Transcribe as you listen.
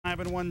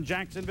5-1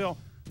 Jacksonville.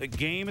 The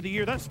game of the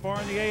year thus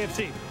far in the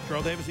AFC.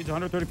 Terrell Davis needs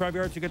 135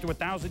 yards to get to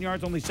 1,000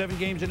 yards, only 7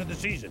 games into the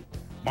season.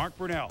 Mark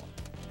Brunell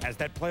has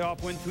that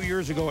playoff win 2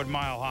 years ago at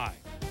Mile High.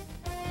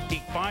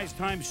 He buys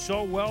time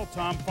so well,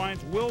 Tom,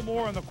 finds Will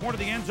Moore in the corner of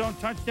the end zone,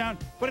 touchdown,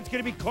 but it's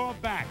going to be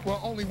called back. Well,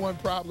 only one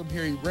problem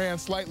here. He ran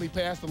slightly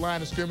past the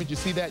line of scrimmage. You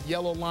see that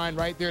yellow line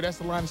right there? That's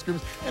the line of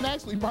scrimmage. And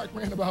actually, Mark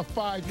ran about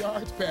 5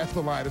 yards past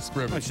the line of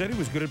scrimmage. I said he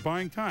was good at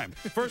buying time.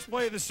 First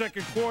play of the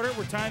second quarter,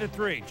 we're tied at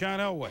 3. John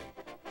Elway.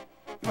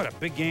 What a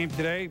big game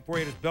today. Before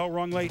he had his bell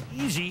rung late.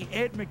 Easy,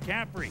 Ed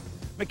McCaffrey.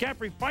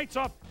 McCaffrey fights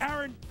off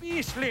Aaron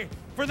Beasley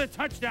for the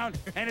touchdown,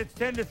 and it's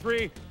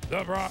 10-3.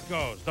 The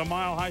Broncos. The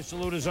Mile High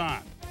salute is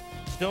on.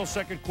 Still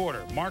second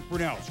quarter. Mark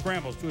Brunell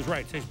scrambles to his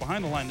right. Stays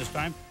behind the line this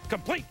time.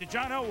 Complete to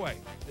John Elway.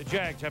 The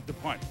Jags have to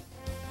punt.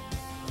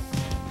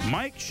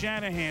 Mike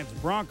Shanahan's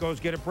Broncos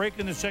get a break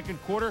in the second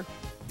quarter.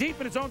 Deep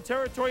in his own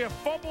territory, a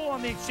fumble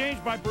on the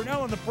exchange by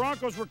Brunell, and the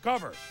Broncos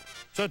recover.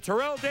 So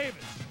Terrell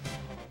Davis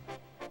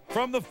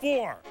from the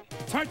 4.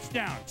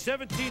 Touchdown,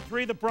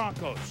 17-3 the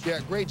Broncos. Yeah,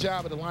 great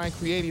job of the line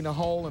creating a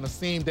hole and a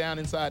seam down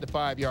inside the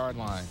 5-yard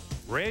line.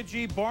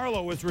 Reggie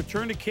Barlow was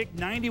returned to kick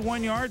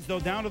 91 yards, though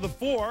down to the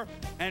 4.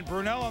 And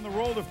Brunell on the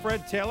roll to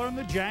Fred Taylor, and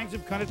the Jags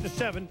have cut it to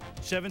 7,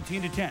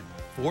 17-10.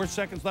 4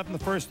 seconds left in the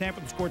first half,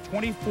 and the score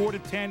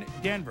 24-10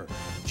 Denver.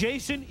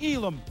 Jason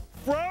Elam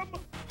from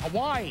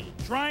Hawaii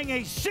trying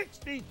a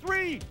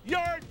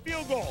 63-yard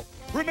field goal.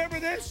 Remember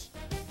this?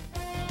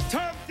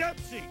 Tom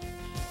Dempsey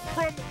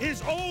from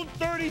his own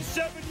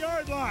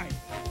 37-yard line.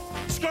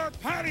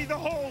 Scarpati the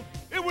hold.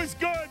 It was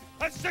good.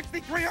 A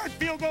 63-yard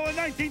field goal in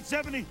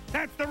 1970.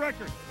 That's the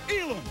record.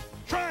 Elam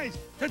tries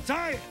to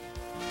tie it.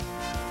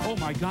 Oh,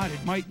 my God,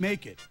 it might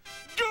make it.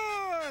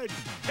 Good!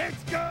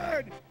 It's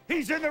good!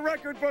 He's in the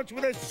record books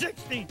with a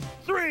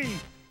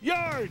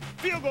 63-yard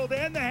field goal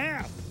to end the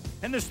half.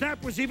 And the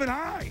snap was even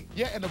high.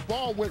 Yeah, and the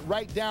ball went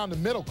right down the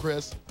middle,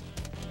 Chris.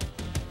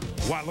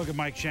 Wow, look at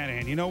Mike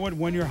Shanahan. You know what?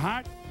 When you're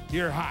hot,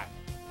 you're hot.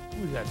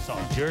 Who did that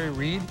song? Jerry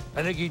Reed?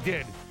 I think he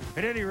did.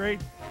 At any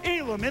rate,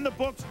 Elam in the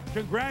books.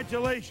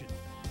 Congratulations.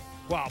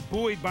 Wow,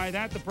 buoyed by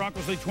that, the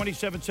Broncos lead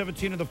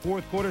 27-17 in the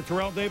fourth quarter.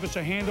 Terrell Davis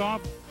a handoff.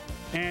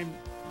 And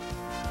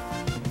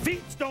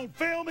feet don't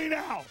fail me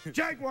now.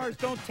 Jaguars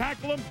don't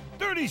tackle him.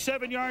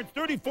 37 yards,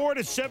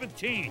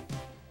 34-17.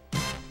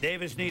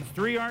 Davis needs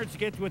 3 yards to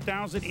get to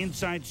 1,000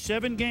 inside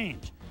 7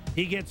 games.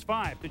 He gets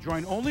 5 to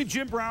join only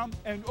Jim Brown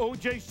and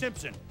O.J.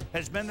 Simpson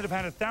as men that have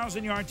had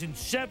 1,000 yards in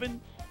 7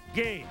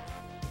 games.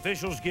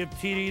 Officials give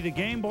TD the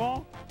game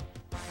ball,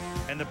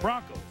 and the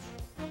Broncos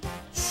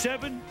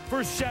 7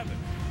 for 7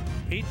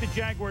 beat the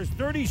Jaguars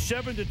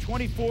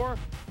 37-24.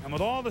 And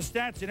with all the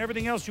stats and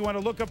everything else you want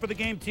to look up for the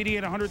game, TD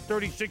had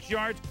 136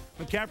 yards.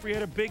 McCaffrey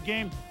had a big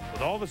game.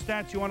 With all the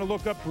stats you want to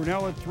look up,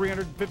 Brunell had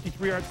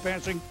 353 yards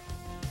passing.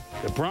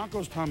 The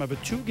Broncos, Tom, have a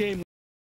 2-game